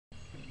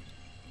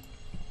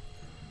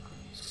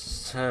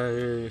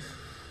So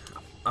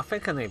I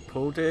think I need to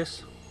pull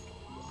this.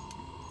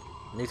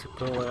 Need to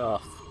pull it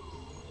off.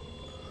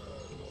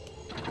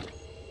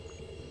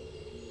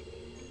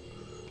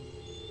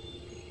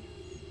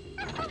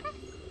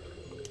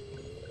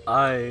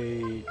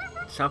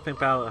 Something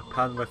about a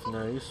pan with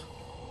nose.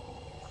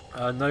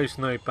 Nose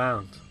no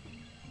bound.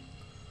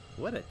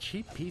 What a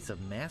cheap piece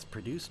of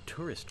mass-produced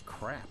tourist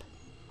crap.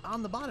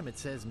 On the bottom it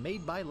says,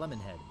 made by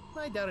Lemonhead.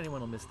 I doubt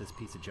anyone will miss this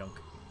piece of junk.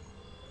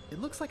 It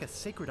looks like a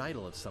sacred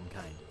idol of some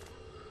kind.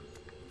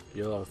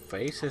 Your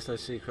face is a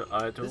secret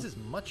idol. This is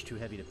much too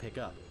heavy to pick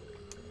up.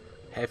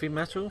 Heavy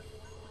metal?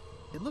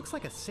 It looks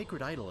like a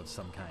sacred idol of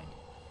some kind.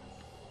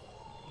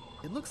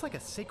 It looks like a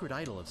sacred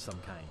idol of some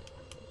kind.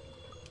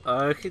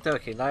 Okie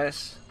dokie,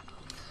 nice.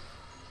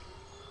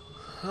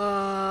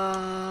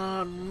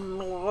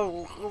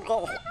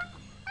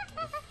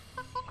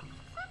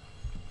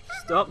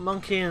 Stop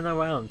monkeying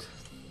around.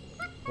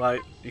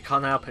 Right, you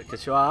can't help it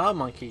because you are a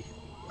monkey.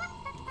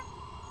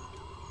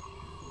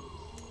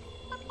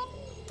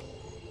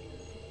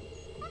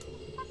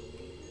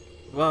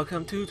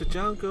 Welcome to the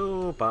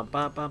jungle. Bum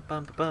bum bum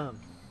bum bum bum.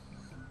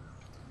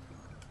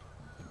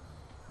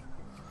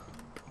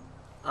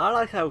 I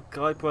like how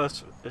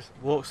Guybrush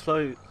walks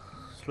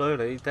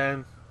slowly,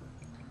 then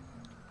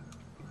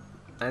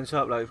ends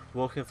up like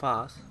walking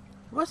fast.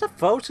 Why's the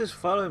vultures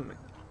following me?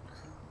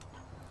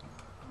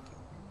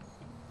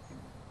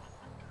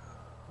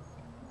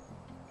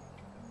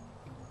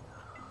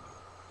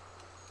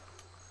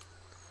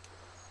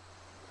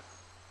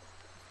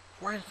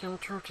 Welcome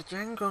to the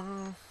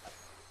jungle.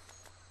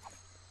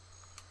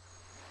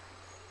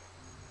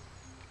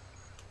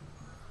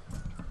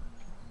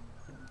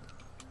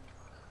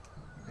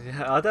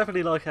 Yeah, I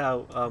definitely like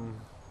how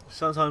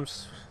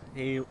sometimes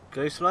he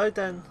goes slow,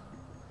 then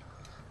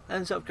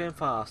ends up going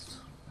fast.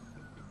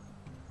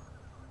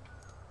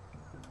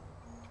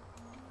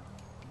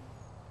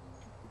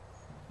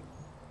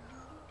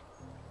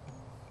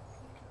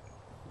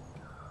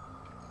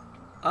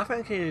 I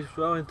think he's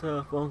going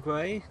the wrong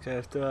way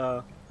because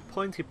the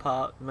pointy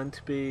part meant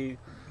to be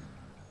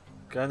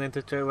going in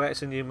the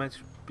direction you meant to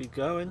be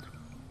going.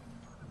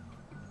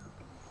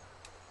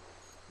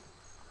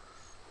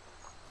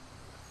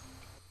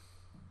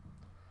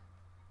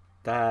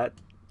 That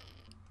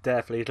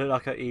definitely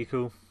looked like an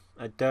eagle,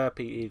 a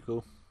derpy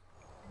eagle.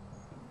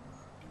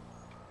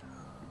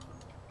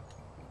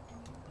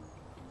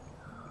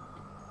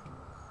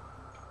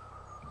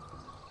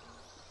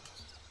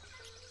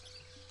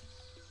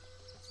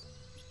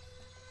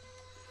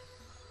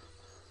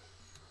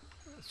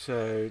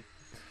 So,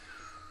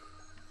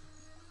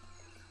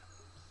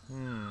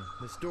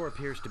 This door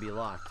appears to be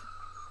locked.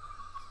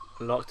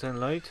 locked and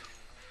loaded.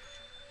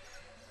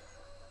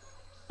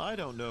 I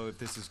don't know if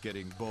this is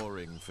getting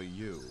boring for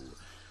you,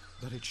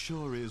 but it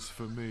sure is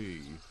for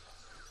me.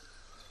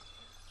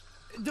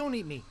 Don't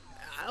eat me.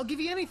 I'll give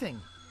you anything.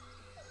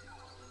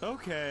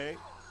 Okay.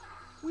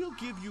 We'll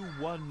give you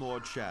one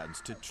more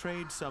chance to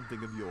trade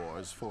something of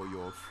yours for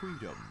your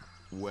freedom.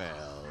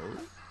 Well?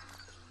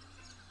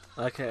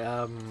 Okay,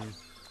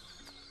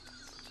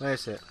 where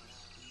is it?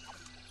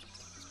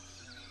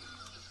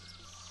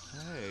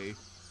 Hey.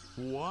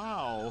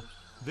 Wow.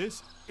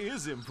 This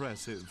is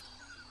impressive.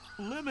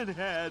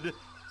 Lemonhead,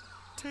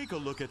 take a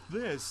look at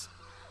this.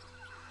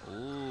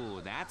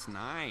 Ooh, that's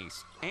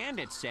nice. And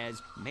it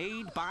says,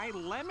 made by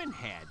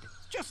Lemonhead,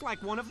 just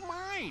like one of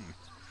mine.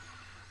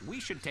 We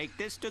should take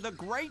this to the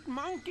Great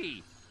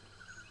Monkey.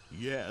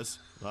 Yes,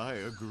 I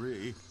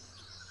agree.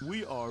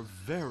 We are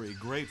very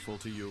grateful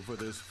to you for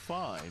this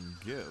fine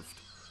gift.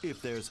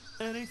 If there's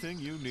anything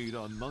you need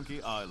on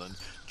Monkey Island,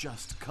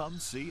 just come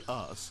see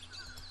us.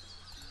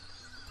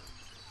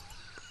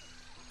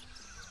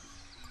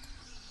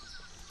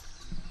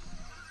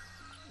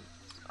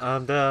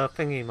 The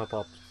thingy, my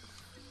bob.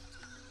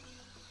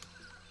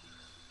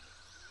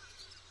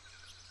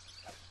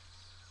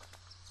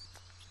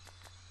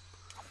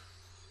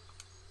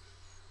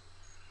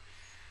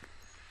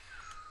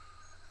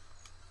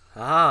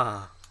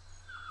 Ah.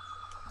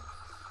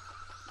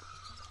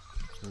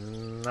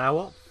 Now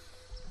what?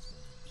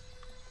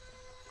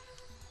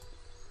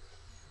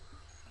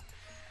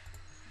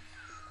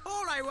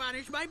 All I want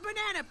is my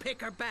banana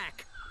picker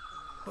back.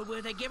 But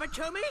will they give it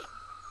to me?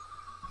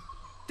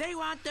 They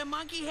want the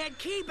monkey head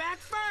key back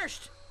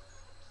first.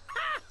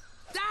 Ha!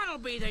 That'll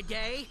be the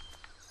day.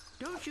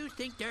 Don't you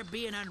think they're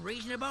being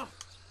unreasonable?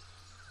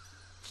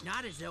 It's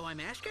not as though I'm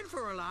asking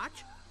for a lot.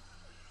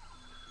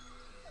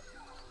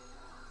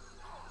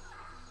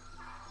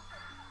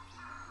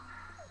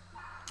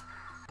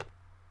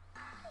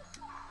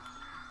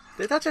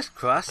 Did I just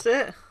crash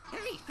it?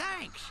 Hey,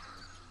 thanks.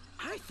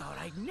 I thought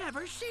I'd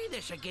never see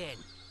this again.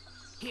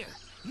 Here,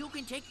 you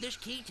can take this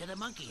key to the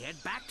monkey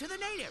head back to the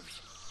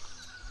natives.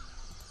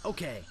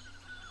 Okay.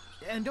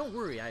 And don't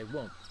worry, I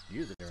won't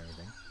use it or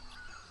anything.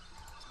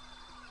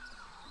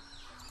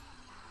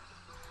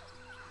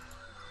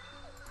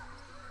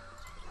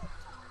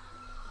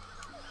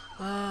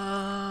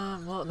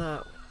 What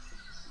now?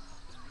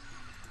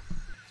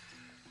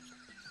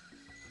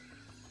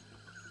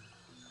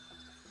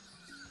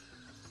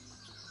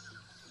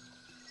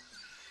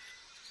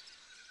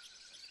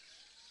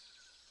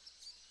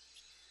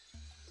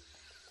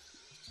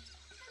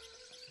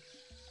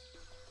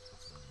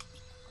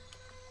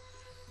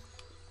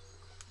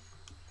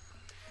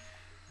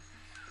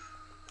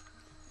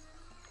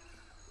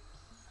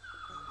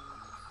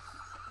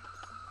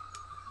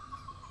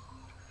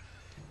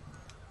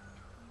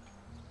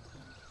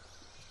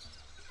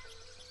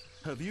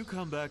 Have you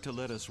come back to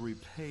let us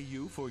repay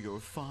you for your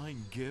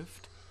fine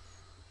gift?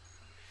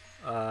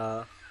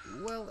 Well,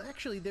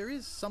 actually, there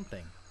is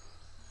something.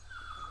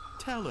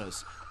 Tell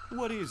us,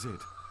 what is it?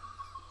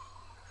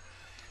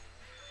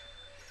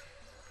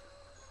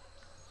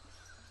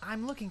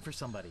 I'm looking for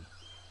somebody.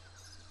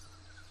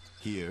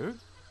 Here?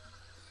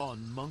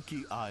 On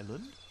Monkey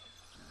Island?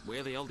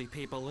 We're the only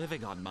people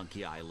living on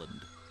Monkey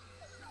Island.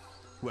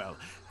 Well,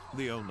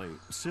 the only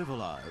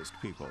civilized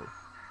people.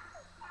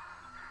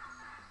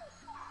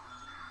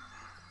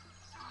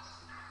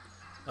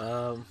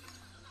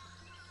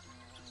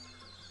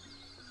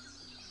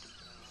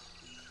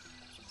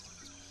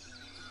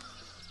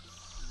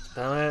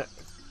 Damn it.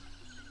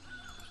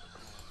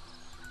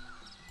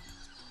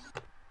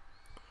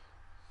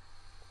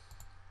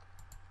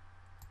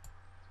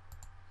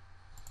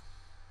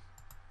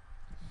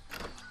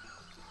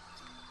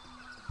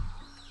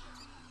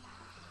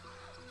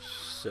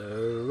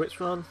 So, which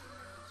one?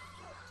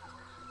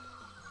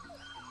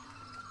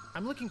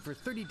 I'm looking for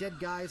 30 dead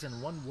guys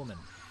and 1 woman.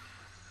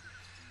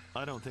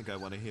 I don't think I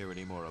want to hear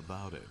any more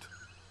about it.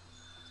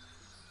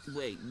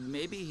 Wait,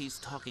 maybe he's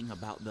talking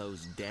about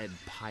those dead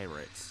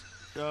pirates.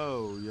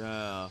 Oh,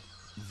 yeah.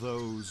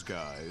 Those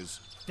guys.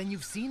 Then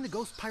you've seen the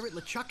ghost pirate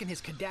LeChuck and his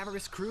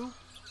cadaverous crew?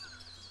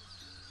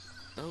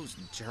 Those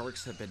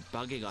jerks have been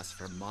bugging us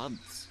for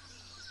months.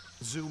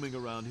 Zooming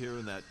around here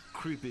in that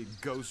creepy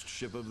ghost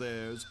ship of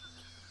theirs.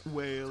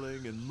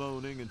 Wailing and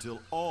moaning until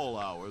all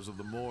hours of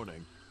the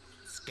morning.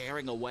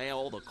 Scaring away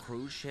all the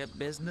cruise ship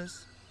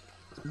business?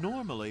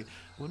 Normally,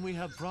 when we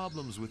have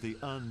problems with the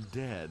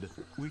undead,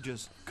 we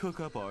just cook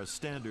up our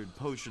standard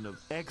potion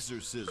of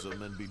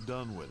exorcism and be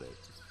done with it.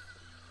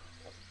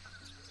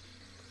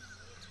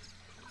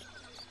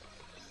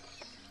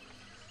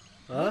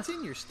 What's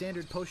in your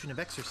standard potion of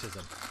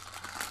exorcism?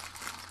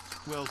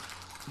 Well,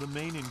 the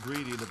main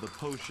ingredient of the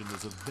potion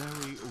is a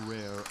very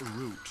rare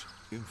root.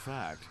 In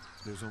fact,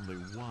 there's only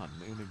one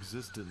in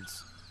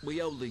existence.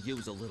 We only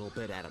use a little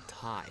bit at a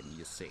time,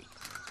 you see.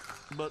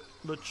 But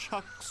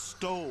LeChuck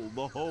stole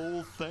the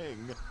whole thing.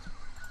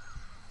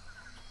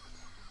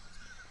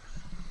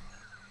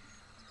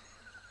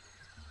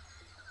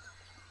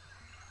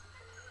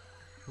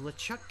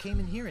 LeChuck came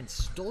in here and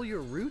stole your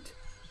root?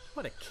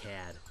 What a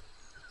cad.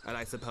 And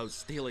I suppose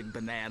stealing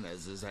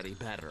bananas is any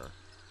better.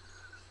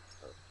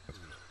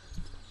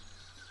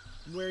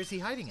 Where is he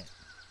hiding it?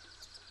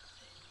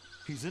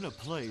 He's in a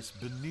place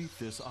beneath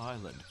this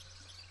island.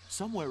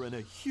 Somewhere in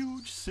a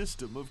huge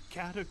system of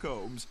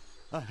catacombs.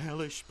 A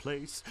hellish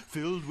place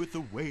filled with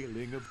the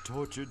wailing of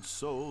tortured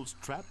souls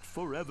trapped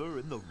forever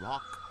in the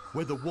rock,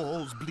 where the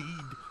walls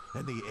bleed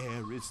and the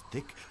air is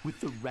thick with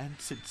the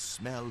rancid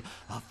smell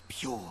of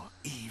pure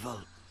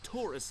evil.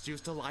 Tourists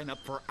used to line up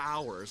for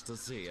hours to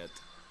see it.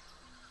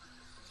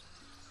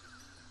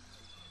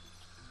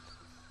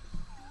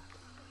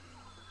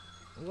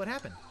 What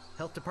happened?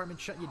 Health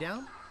department shut you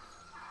down?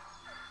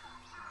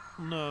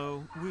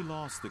 No, we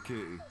lost the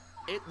key.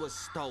 It was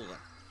stolen.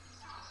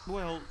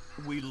 Well,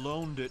 we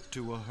loaned it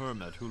to a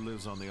hermit who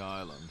lives on the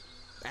island.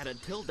 And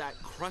until that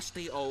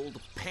crusty old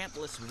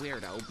pantless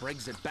weirdo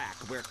brings it back,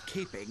 we're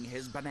keeping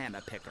his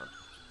banana picker.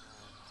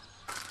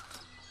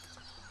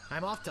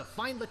 I'm off to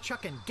find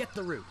LeChuck and get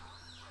the root.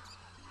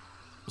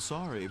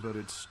 Sorry, but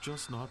it's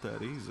just not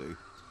that easy.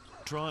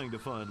 Trying to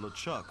find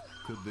LeChuck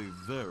could be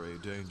very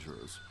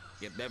dangerous.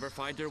 You'd never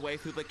find your way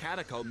through the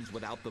catacombs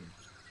without the...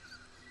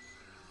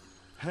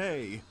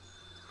 Hey!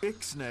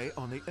 Ixnay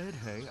on the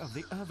Edhay of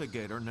the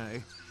Navigator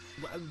Nay.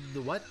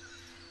 The what?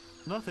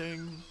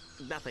 Nothing.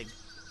 Nothing.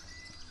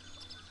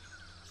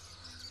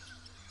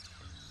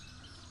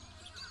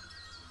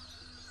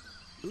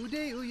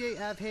 Ude uye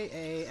avhe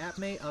a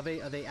apme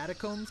ave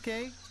atacombs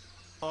ke?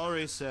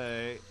 Ari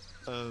say,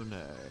 oh nay.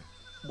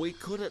 We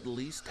could at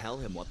least tell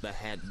him what the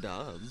head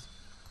does.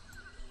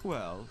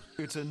 Well,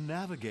 it's a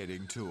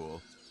navigating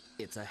tool.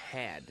 It's a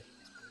head.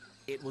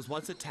 It was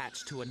once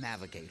attached to a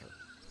navigator.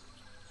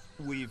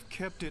 We've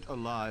kept it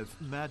alive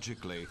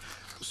magically,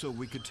 so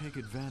we could take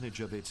advantage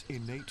of its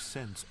innate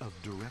sense of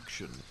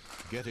direction.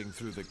 Getting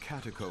through the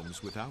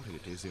catacombs without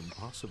it is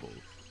impossible.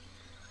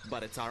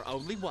 But it's our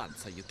only one,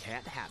 so you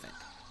can't have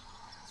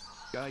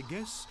it. I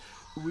guess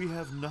we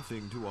have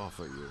nothing to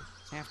offer you.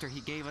 After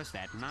he gave us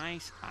that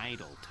nice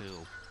idol,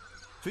 too.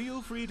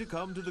 Feel free to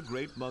come to the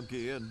Great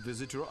Monkey and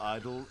visit your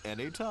idol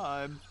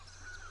anytime.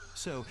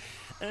 So,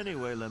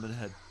 anyway,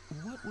 Lemonhead,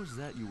 what was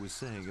that you were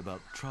saying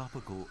about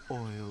tropical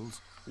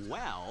oils?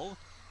 Well...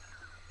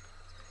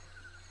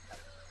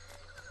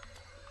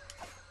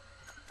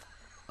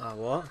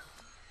 What?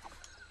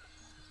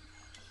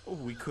 Oh,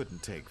 we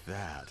couldn't take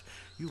that.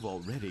 You've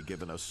already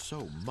given us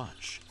so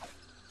much.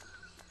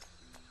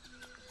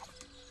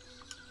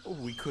 Oh,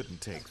 we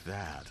couldn't take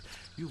that.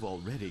 You've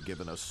already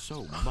given us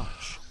so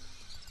much.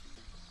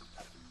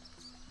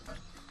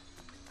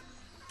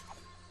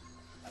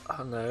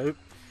 Oh no.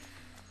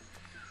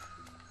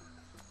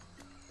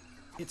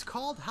 It's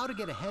called How to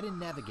Get Ahead in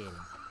Navigating.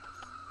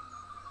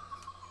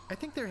 I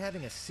think they're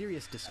having a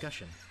serious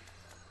discussion.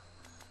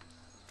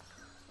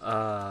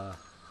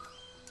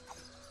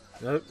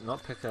 Nope,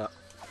 not pick up.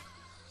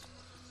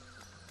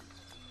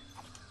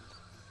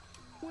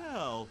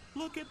 Well,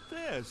 look at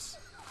this.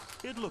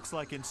 It looks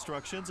like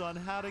instructions on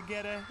how to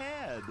get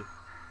ahead.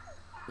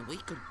 We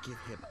could give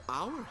him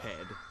our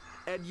head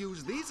and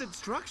use these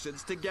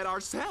instructions to get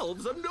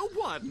ourselves a new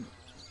one.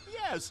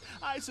 Yes,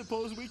 I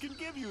suppose we can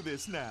give you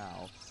this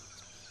now.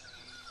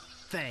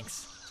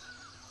 Thanks.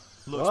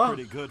 Looks Whoa.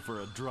 pretty good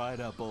for a dried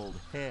up old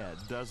head,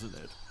 doesn't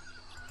it?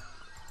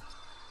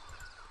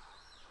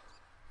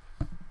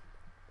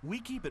 We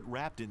keep it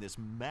wrapped in this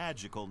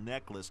magical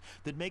necklace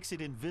that makes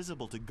it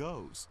invisible to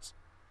ghosts.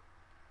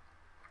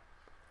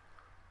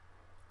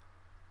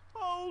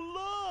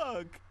 Oh,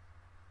 look!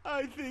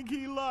 I think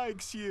he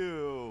likes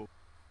you.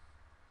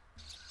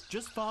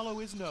 Just follow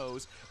his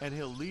nose, and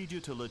he'll lead you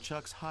to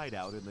LeChuck's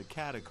hideout in the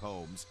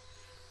catacombs.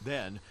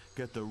 Then,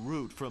 get the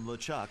root from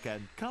LeChuck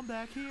and come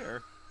back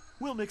here.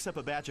 We'll mix up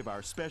a batch of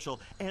our special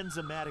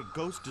enzymatic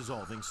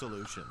ghost-dissolving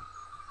solution.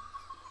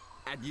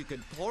 And you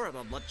can pour it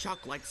on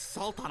LeChuck like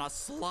salt on a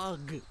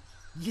slug.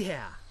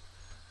 Yeah.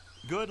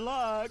 Good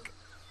luck!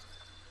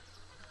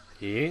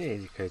 You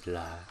need good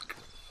luck.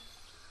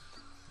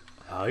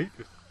 I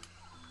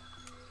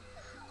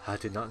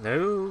did not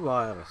know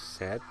why I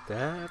said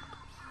that.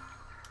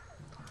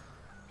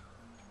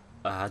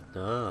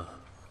 No.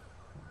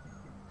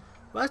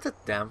 Why the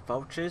damn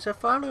vultures are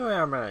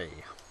following me?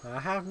 I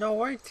have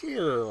no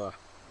idea.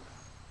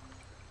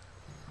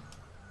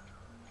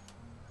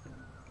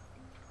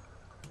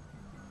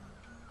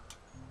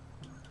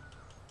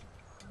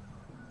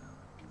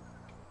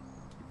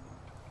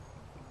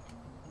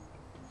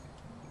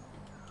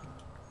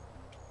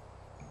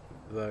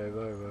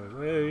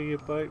 Very, you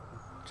bite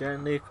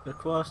gently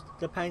across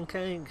the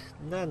pancake.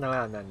 No.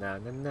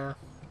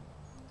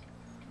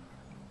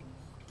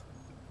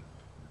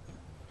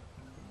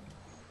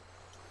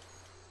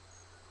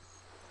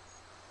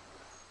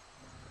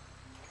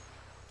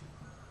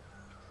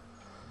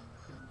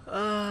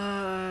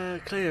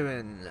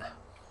 Clearing.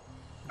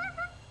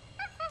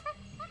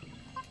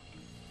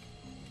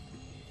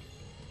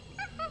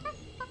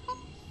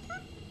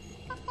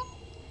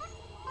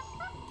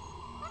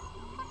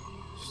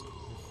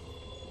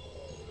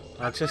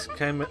 I just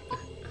came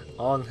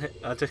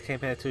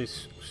here to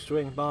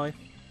swing by.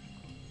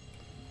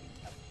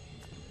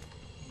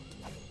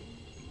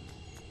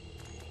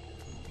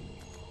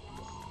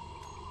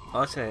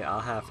 I'll say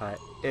I have an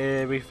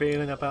eerie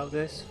feeling about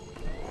this.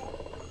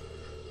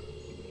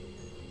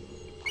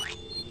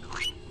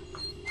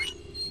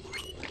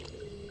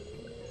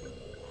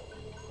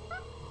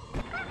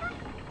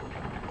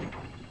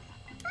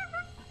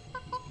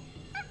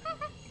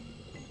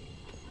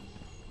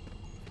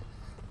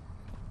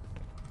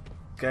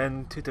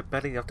 Again to the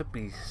belly of the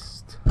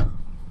beast.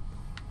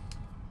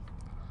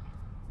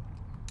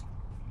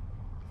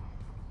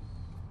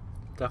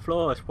 The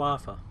floor is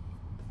lava.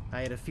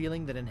 I had a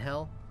feeling that in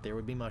hell, there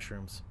would be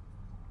mushrooms.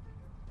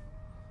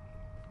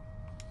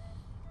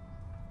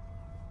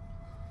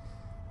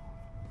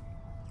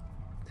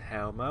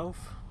 Hellmouth.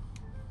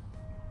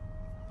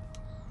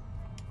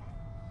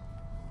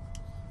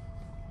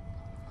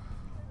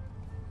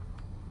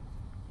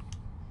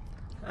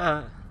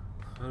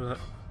 Look.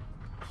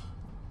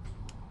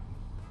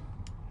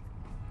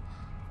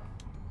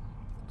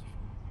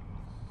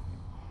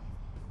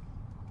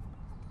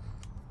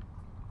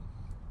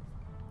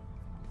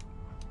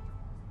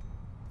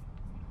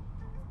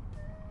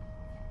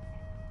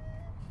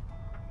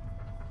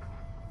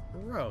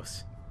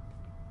 Gross.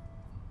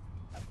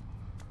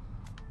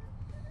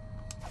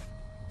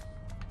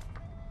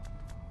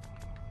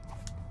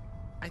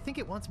 I think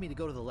it wants me to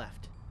go to the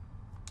left.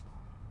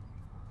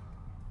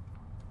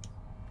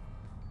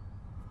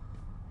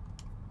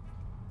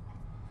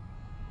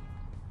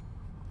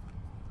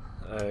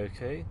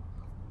 Okay.